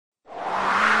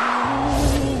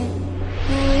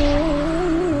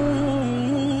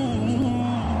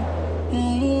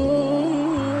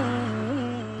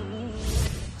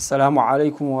السلام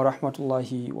عليكم ورحمة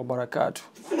الله وبركاته.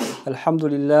 الحمد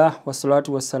لله والصلاة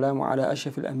والسلام على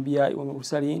أشرف الأنبياء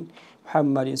والمرسلين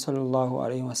محمد صلى الله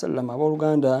عليه وسلم.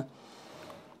 Abooluganda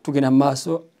tugenda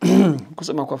maaso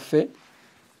kusoma kwaffe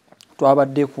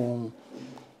twabadde ku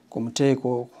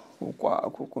miteeko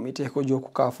ku miteeko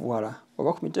gy'okukaafuwala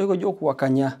oba ku miteeko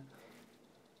gy'okuwakanya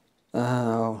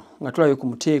nga tulabye ku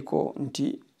muteeko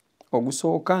nti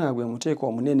ogusooka nga gwe muteeko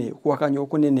omunene okuwakanya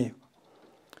okunene.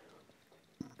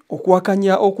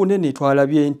 Okuwakanya okunene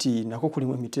twalabye nti nako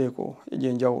kulimu emiteeko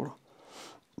egy'enjawulo.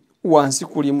 Wansi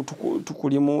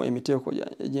tukulimu emiteeko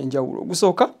egy'enjawulo.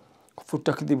 Ogusooka kufuutu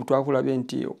takdhibu twakulabye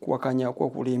nti okuwakanya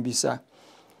okw'okulimbisa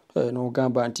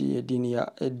n'ogamba nti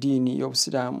eddiini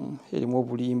y'Obusiraamu erimu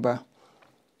obulimba.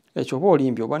 Ekyo oba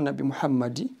olimbye oba Nabbi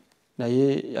Muhammad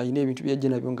naye alina ebintu by'ajja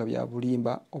nabyo nga bya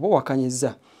bulimba oba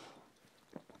owakanyizza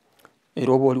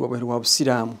era oba oli wabweru wa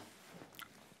Busiraamu.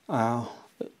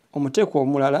 Omuteeko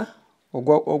omulala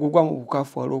ogugwa mu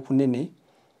bukaafuwala okunene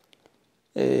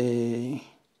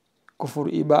kufuru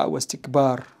iba wa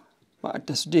istikbar ma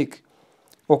tasdiq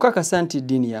okakasa nti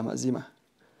ddiini ya mazima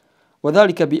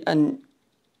wadhalika bi an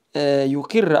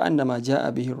yukirra anna ma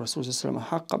jaa bihi rasul sallallahu alayhi wa sallam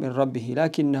haqqa min rabbih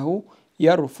lakinnahu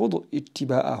yarfudu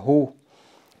ittiba'ahu.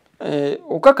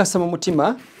 Okakasa mu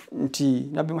mutima nti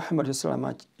Nabbi Muhammad sallallahu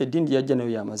alayhi wa sallam eddiini yajja nayo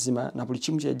ya mazima na buli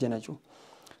kimu kyajja nakyo,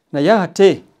 naye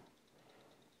ate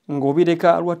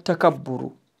ng'obireka lwa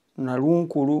takabburu na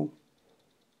lunkulu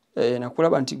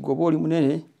nakulaba nti gwe oba oli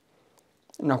munene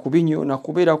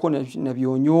nakubeerako na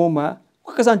byonyooma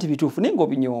okakasa nti bituufu naye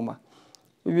ng'obinyooma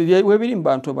webiri mu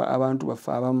abantu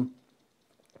baffe abamu,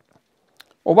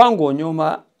 oba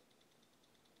ng'onyooma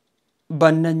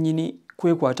bannannyini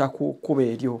kwekwata ku kkubo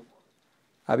eryo,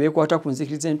 abeekwata ku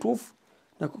nzikiriza entuufu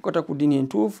nakwekwata ku ddiini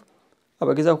entuufu,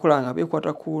 abageza okukola nga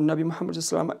beekwata ku Nabbi Muhammad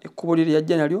sallallahu alayhi wa sallam ekkubo lye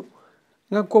lyajja nalyo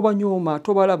nga kobanyooma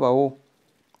tobalabawo.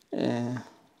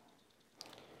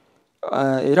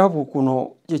 Era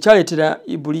kuno kyekyaleetera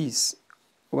Ibulisi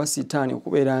oba Sitaani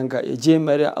okubeera nga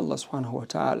ejeemerera Allah subhanahu wa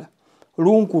ta'ala,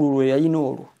 lunkulu lwe yalina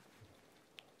olwo,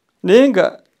 naye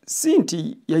nga si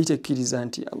nti yali tekkiriza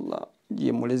nti Allah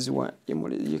ye mulezi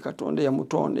ye Katonda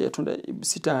yamutonda yatonda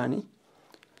Sitaani,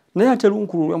 naye ate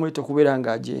lunkulu lwe yamuleeta okubeera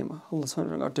nga ajeema. Allah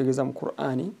subhanahu wa ta'ala ategeeza mu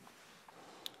Qur'ani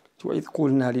وإذ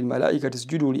قلنا للملائكة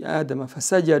اسجدوا لآدم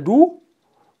فسجدوا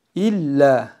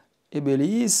إلا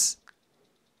إبليس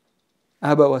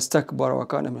أبى واستكبر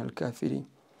وكان من الكافرين.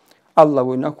 الله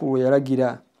ونكو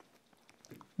يرجلا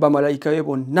بملائكة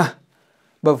يبونه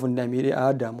بفندمير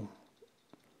آدم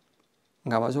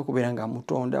ngamaze okubeera nga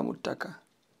mutonda mu ttaka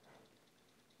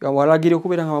nga walagira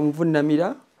okubeera nga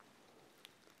bamuvundamira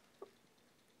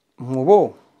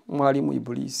mubo mwalimu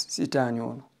Ibulisi Sitaani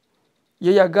ono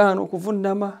ye yagaana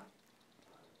okuvundama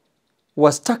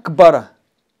wastakbara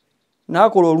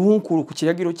n'akola olunkulu ku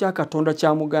kiragiro kya Katonda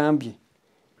kyamugambye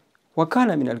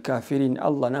wakana min alkafirin.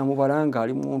 Allah n'amubala nga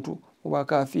ali muntu mu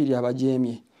bakafiri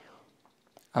abajeemye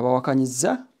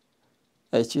abawakanyizza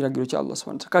ekiragiro kya Allah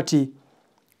subhanahu wa ta'ala. Kati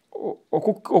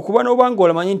okuba n'obanga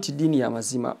olamanyi nti ddiini ya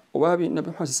mazima oba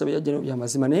Nabbi Muhammad sallallahu yajja n'ebya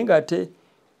mazima naye ng'ate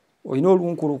olina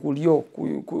olunkulu ku lyo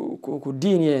ku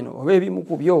ddiini eno oba ebimu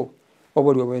ku byo oba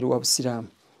oli wabweru wa Busiraamu.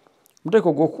 Omuteeko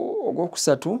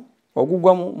ogwokusatu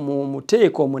ogugwa mu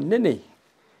muteeko munene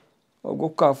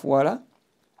ogw'okukaafuwala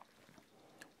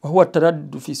wahuwa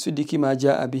taraddu fi sidiki ma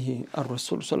jaa bihi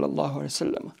ar-rasul sallallahu alayhi wa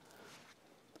sallam,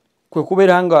 kwe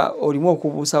kubeera nga olimu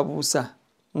okubuusabuusa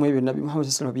mu ebyo Nabbi Muhammad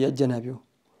sallallahu alayhi wa sallam byajja nabyo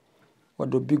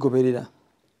wadde obigoberera.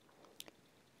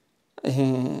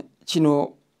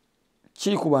 Kino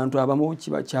kiri ku bantu abamu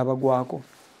kiba kyabagwako.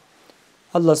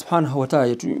 Allah subhanahu wa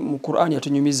ta'ala mu Qur'ani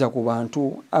yatunyumiza ku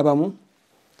bantu abamu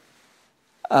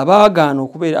abaagaana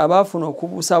okubeera abaafuna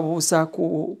okubuusabuusa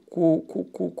ku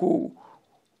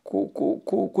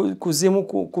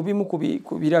bimu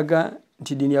ku biraga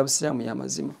nti ddiini ya Busiraamu ya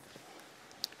mazima.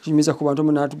 Tunyumiza ku bantu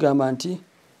n'atugamba nti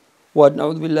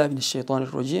a'udhu billahi minash shaitani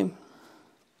rrajim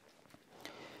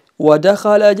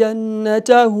ودخل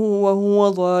جنته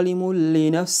وهو ظالم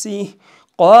لنفسه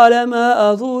قال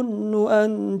ما أظن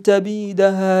أن تبيد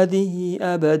هذه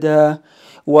أبدا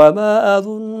وما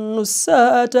أظن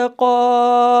الساعة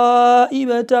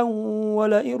قائمة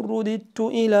ولئن رددت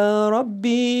إلى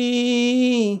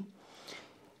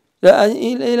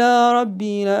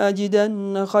ربي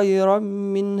لأجدن خيرا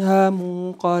منها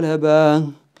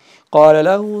منقلبا. قال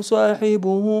له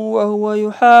صاحبه وهو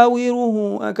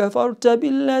يحاوره أكفرت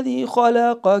بالذي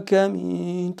خلقك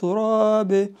من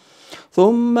تراب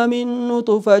ثم من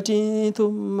نطفة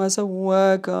ثم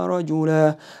سواك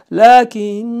رجلا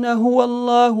لكن هو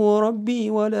الله ربي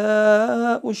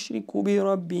ولا أشرك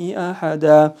بربي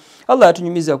أحدا. الله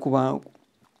يتنميزا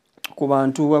ku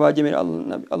bantu abajemera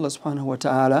Allah subhanahu wa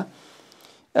ta'ala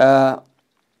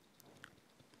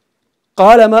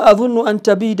qala ma adhunnu an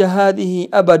tabida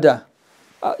hadhihi abada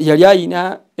yali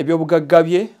ayina ebyobugagga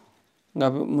bye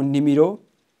nga mu nnimiro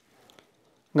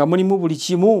nga mulimu buli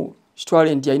kimu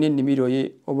kitwale nti ayina ennimiro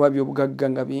ye oba byobugagga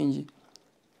nga bingi.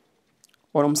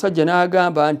 Ono omusajja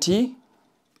n'agamba nti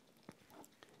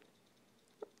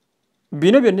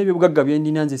bino byonna ebyobugagga bye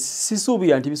ndina nze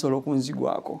sisuubira nti bisobola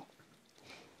okunzigwako.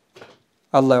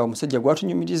 Allah omusajja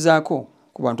gwatunyumirizaako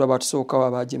ku bantu abatusookawo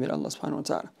abajemera Allah subhanahu wa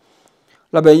ta'ala.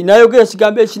 Laba inayogera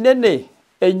ekigambo ekinene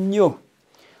ennyo,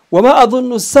 wama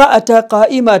adhunnu saata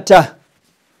qaimata,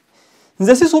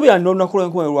 nze sisuubira nti olunaku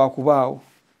lwakubaawo,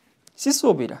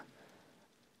 sisuubira.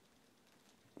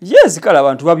 Yes, kale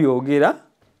abantu babyogera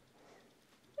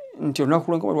nti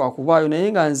olunaku lwakubaayo,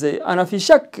 naye nga nze ana fi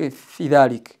shakki fi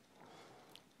dhalik,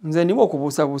 nze ndimu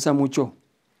okubuusabuusa mukyo.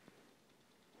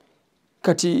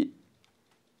 Kati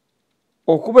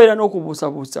okubeera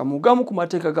n'okubuusabuusa mugamu ku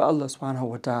mateeka ga Allah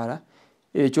subhanahu wa ta'ala,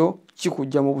 ekyo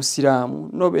kikujja mu busiraamu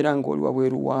n'obeera ng'oli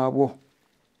wabweru waabwo.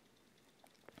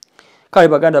 Kale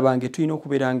baganda bange, tulina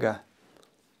okubeera nga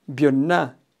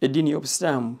byonna eddiini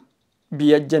y'obusiraamu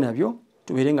byajja nabyo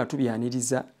tubeere nga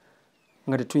tubyaniriza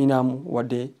nga tetulinamu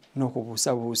wadde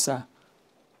n'okubuusabuusa.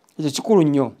 Ekyo kikulu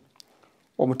nnyo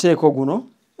omuteeko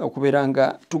guno okubeera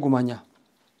nga tugumanya.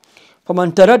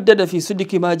 faman taraddada fi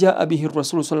sidiki ma jaa bihi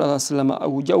rasulu sallallahu alaihi wasallam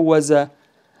au jawaza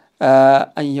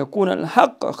an yakuna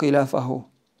alhaq khilafahu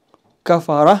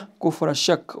kafara kufra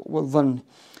shak wa dhann.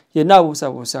 Yenna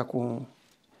abuusabuusa ku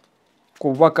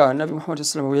bubaka Nabi Muhammad sallallahu alaihi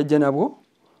wasallam yajja nabwo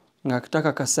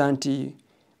ng'akitaka kasa nti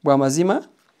bwa mazima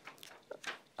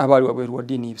abaali wabweru wa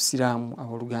ddiini y'Obusiraamu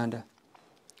abooluganda.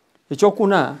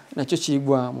 Ekyokuna nakyo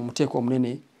kiyigwa mu muteeko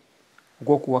omunene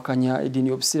ogw'okuwakanya eddiini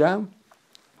y'Obusiraamu,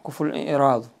 kuful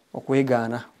i'raad,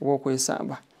 okwegaana oba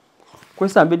okwesamba.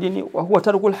 Kwesamba eddiini wahuwa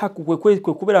tarukul haqq, kwe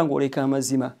kubeera ng'oleka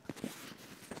amazima.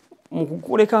 Mu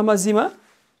kuleka amazima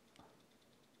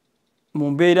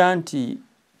mu mbeera nti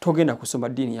togenda kusoma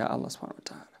ddiini ya Allah subhanahu wa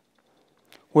ta'ala.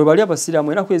 Webali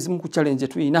abasiraamu era kwezimu ku challenge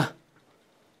tuyina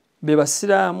be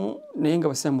basiraamu naye nga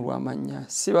basiraamu lw'amannya,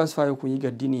 si bafaayo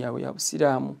kuyiga ddiini yaabwe ya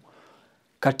busiraamu.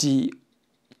 Kati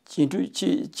kintu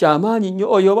kyamaanyi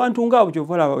nnyo oyo abantu ng'abo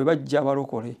ky'ovalaba bwe bajja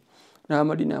abalokole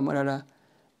n'amadiini amalala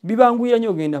bibanguya nnyo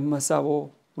ogenda mu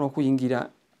masabo n'okuyingira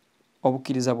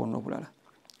obukkiriza bwonna obulala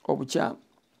obukyamu.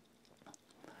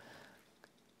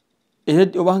 Era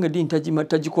obanga eddiini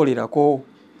tagikolerako,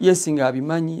 yesi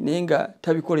ng'abimanyi naye nga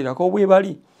tabikolerako bwe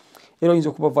bali, era oyinza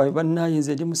okubavaayo bannaye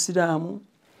nze ndi musiraamu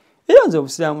era nze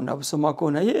obusiraamu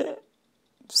nabusomako naye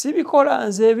sibikola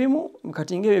nze ebimu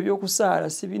kati ng'ebyo ebyokusaala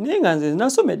naye nga nze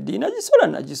nasoma eddiini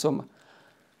nagisoma.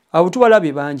 Abo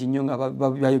tubalabye bangi nnyo nga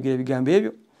bayogera ebigambo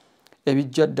ebyo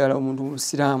ebijja ddala omuntu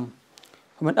musiraamu.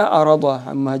 faman a'rada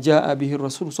amma jaa bihi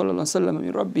rasulu sallallahu alaihi wasallam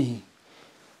min rabbih,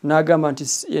 n'agamba nti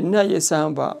yenna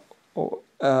yeesamba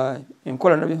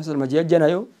enkola Nabi Muhammad sallallahu alaihi wasallam gye yajja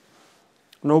nayo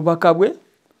n'obubaka bwe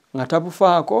nga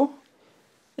tabufaako,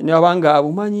 ne wabanga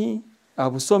abumanyi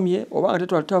abusomye oba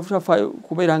nga tafaayo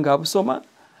kubeera nga abusoma,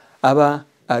 aba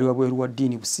ali wabweru wa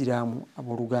ddiini busiraamu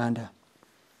abooluganda.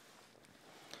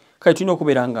 Kale tulina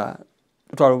okubeera nga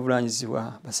tutwala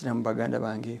obuvunaanyizibwa basiraamu baganda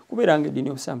bange kubeera nga eddiini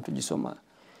y'obusiraamu tugisoma,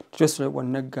 tutwesobola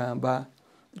bwannaggamba,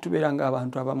 tubeera nga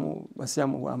abantu abamu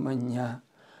basiraamu bw'amannya,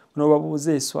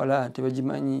 n'obabuuza eswala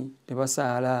tebagimanyi,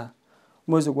 tebasaala,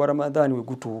 omwezi gwa Ramadhaani we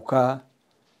gutuuka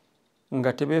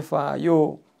nga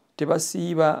tebefaayo,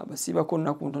 tebasiiba, basiibako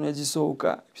nnaku ntono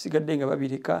ezisooka, ebisigadde nga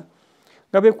babireka,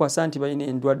 nga beekwasa nti balina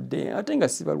endwadde ate nga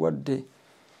si balwadde.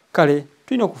 Kale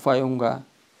tulina okufaayo nga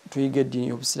tuyiga eddiini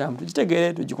y'Obusiraamu,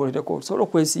 tugitegeere, tugikolereko, tusobole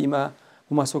okwesiima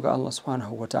mu maaso ga Allah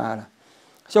subhanahu wa ta'ala.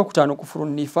 Ekyokutaano kufuru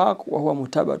nifaaq wa huwa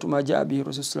mutabatu ma jaa bihi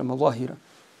rasul sallallahu alaihi wasallam dhahira,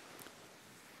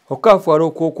 okukaafaala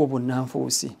okwokwo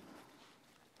bunnanfuusi.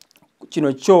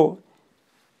 Kino kyo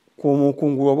ku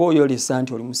mukungulu oba oyolesa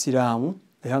nti oli musiraamu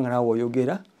era nga naawe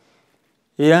oyogera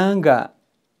era nga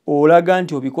olaga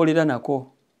nti obikolera nako,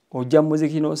 ojja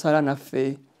muziki n'osala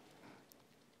naffe,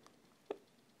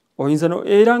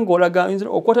 era ng'olaga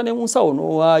okwata ne mu nsawo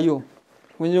n'owaayo,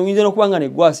 oyinza n'okuba nga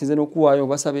neggwasi nze n'okuwaayo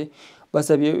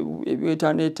basabye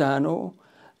eby'etaano etaano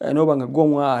n'oba nga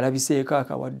gw'omwa alabiseeko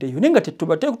akawaddeyo naye nga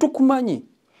tukumanyi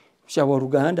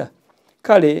kyabooluganda.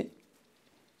 Kale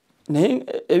naye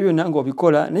ebyo byonna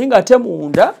ng'obikola naye ng'ate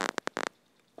munda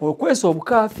okwesa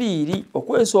obukaafiiri,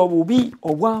 okwesa obubi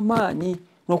obw'amaanyi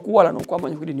n'okuwala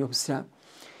n'okwamaanyi ku ddiini y'Obusiraamu.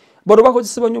 Bano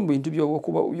bakozesebwa nnyo mu bintu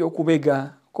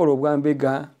by'okubega, kola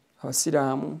obwambega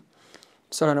abasiraamu,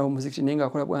 tusala nabo muzikiti naye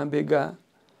ng'akola bwambega,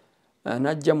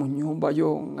 n'ajja mu nnyumba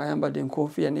yo ng'ayambadde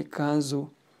enkoofiira n'ekkanzu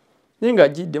nenga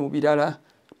jidde mu birala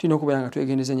tulina okubeera nga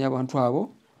twegendezanya abantu abo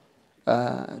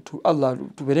Allah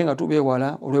tubeerenga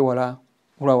tubeewala olwewala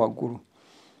olwa waggulu.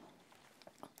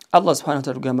 Allah subhanahu wa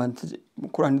ta'ala tugamba mu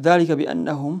Quran dhalika bi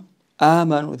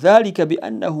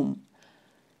annahum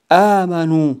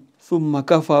amanu thumma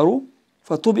kafaru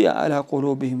fatubi'a ala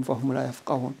qulubihim fahum la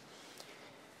yafqahun.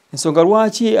 Ensonga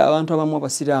lwaki abantu abamu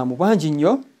abasiraamu bangi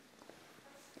nnyo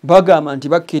bagamba nti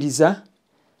bakkiriza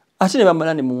ate ne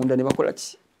bamala ne munda ne bakola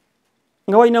ki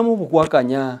nga balinamu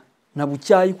obukwakanya na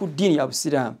bukyayi ku ddiini ya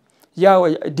busiraamu.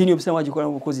 Yawe ddiini y'obusiraamu agikola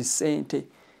mu bukozi ssente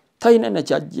talina na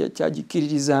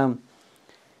kyagikiririzaamu.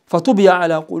 Fatubi'a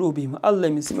ala qulubihim, Allah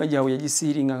emisima gyabwe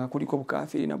yagisiiringa nga kuliko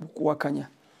bukafiri na bukuwakanya.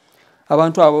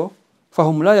 Abantu abo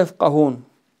fahum la yafqahun,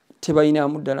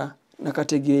 tebalinamu ddala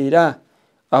nakategeera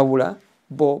abula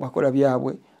bo bakola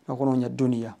byabwe nakunoonya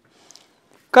dduniya.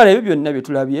 Kale ebyo byonna bye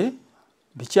tulabye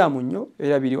bikyamu nnyo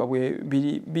era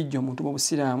bijja omuntu mu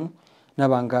busiraamu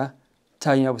nabanga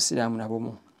talina busiraamu na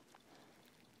bumu.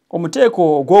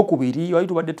 Omuteeko ogwokubiri wali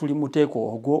tubadde tuli muteeko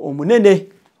ogwo omunene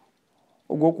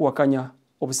ogw'okuwakanya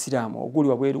obusiraamu oguli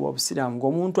wabweru wa busiraamu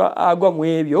ng'omuntu agwa mu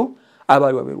ebyo aba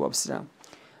ali wabweru wa busiraamu.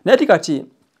 Naye kati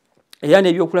era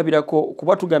n'ebyokulabirako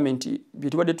kuba tugambe nti bye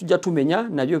tubadde tujja tumenya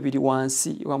nabyo biri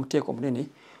wansi wa muteeko munene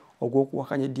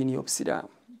ogw'okuwakanya eddiini y'obusiraamu.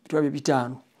 Bitwabye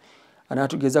bitaano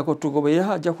anaatugezako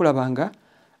tugoberera ajja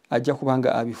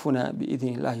kubanga abifuna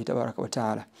biidhinillahi tabaraka wa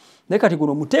taala. Naye kati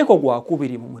guno muteeko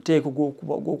gwakubiri mu muteeko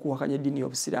gw'okuwakanya eddiini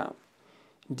y'obusiraamu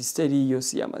nti teriiyo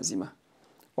si y'amazima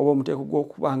oba omuteeko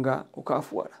gw'okubanga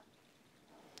okaafuwala.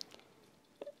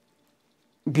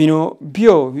 Bino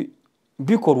byo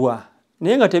bikolwa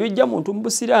naye nga tebijja muntu mu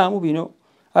busiraamu. Bino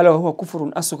ala wahuwa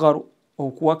kufurun asgharu,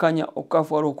 okuwakanya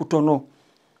okaafuwala okutono.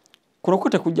 Kuno ko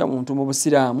tekujja muntu mu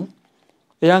busiraamu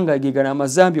era nga gegana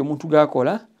amazambi omuntu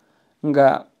gakola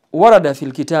nga warada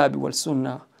fil kitaabi wal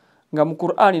sunna, nga mu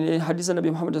Qur'ani ne hadisa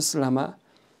Nabi Muhammad sallama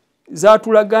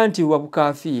zaatulaga nti wa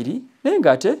bukafiiri naye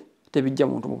nga ate tebijja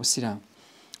muntu mu busiraamu.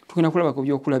 Tugenda kulaba ku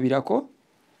byokulabirako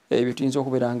ebyo tuyinza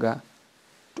okubeera nga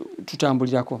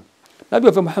tutambulirako. Nabi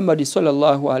waffe Muhammad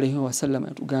sallallahu alaihi wasallam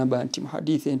atugamba nti mu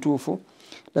hadithi entuufu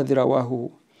ladhi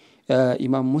rawahu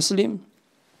Imam Muslim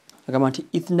agamba nti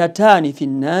ithnatani fi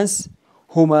nnas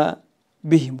huma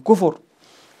bihim kufur,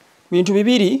 bintu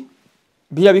bibiri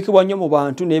birabikibwa nnyo mu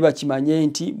bantu naye bakimanye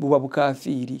nti buba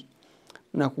bukafiiri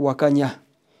na kuwakanya.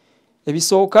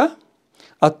 Ebisooka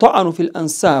at-ta'anu fil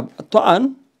ansab,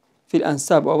 at-ta'an fil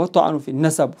ansab wa at-ta'anu fil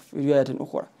nasab fi riwayatin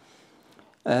ukhra.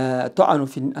 At-ta'anu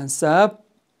fil ansab,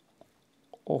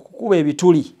 okukuba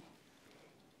ebituli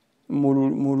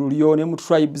mu lulyo ne mu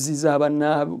tribes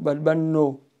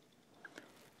z'abanno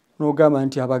n'ogamba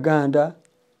nti Abaganda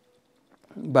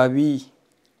babi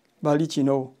bali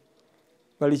kino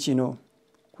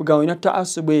kugamba ina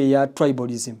taasubu ya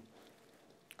tribalism.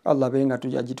 Allah benga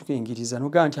tujagitukingiriza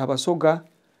n'ogamba nti Abasoga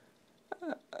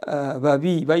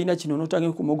babi balina kino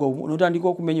n'otandika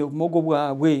okumenya obumogo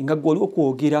bwabwe nga gwoli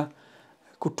okwogera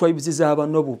ku tribes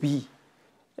z'abanno bubi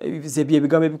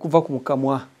ebigambo ebikuva ku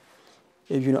mukamwa.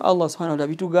 Ebyo Allah subhanahu wa ta'ala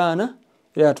bitugaana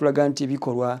era atulaga nti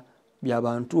bikolwa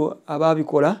by'abantu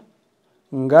ababikola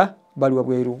nga bali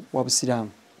wabweru wa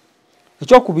busiraamu.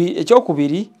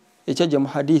 Ekyokubiri ekyajja mu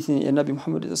hadithi ya Nabi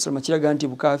Muhammad sallallahu alaihi wasallam kiraga nti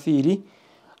bukafiiri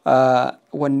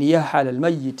waniyaha ala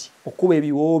almayyit, okuba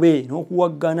ebiwoobe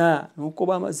n'okuwaggana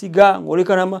n'okuba amaziga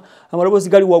ng'olekana amaloboozi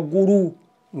gali waggulu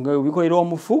nga bikolera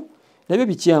omufu, nabyo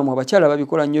bikyamu. Abakyala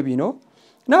babikola nnyo bino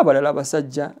n'abalala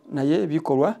abasajja, naye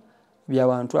bikolwa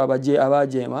by'abantu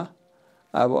abajeema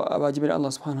abajemera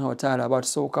Allah subhanahu wa ta'ala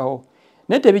abatusookawo.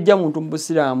 Naye tebijja muntu mu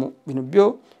busiraamu bino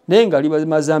byo naye nga liba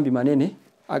mazambi manene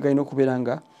agalina okubeera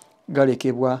nga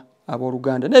galekebwa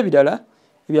abooluganda n'ebirala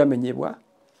ebyamenyebwa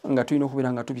nga tulina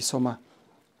okubeera nga tubisoma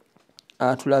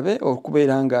tulabe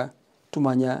okubeera nga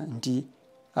tumanya nti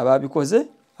ababikoze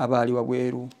abaali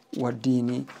wabweru wa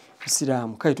ddiini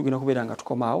busiraamu. Kale tugenda kubeera nga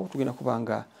tukomaawo, tugenda kuba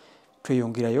nga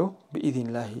tweyongerayo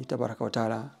biidhinillahi tabaraka wa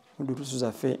taala mu durusu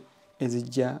zaffe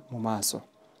ezijja mu maaso.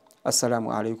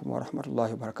 Assalamu alaikum wa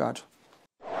rahmatullahi wa barakatuh.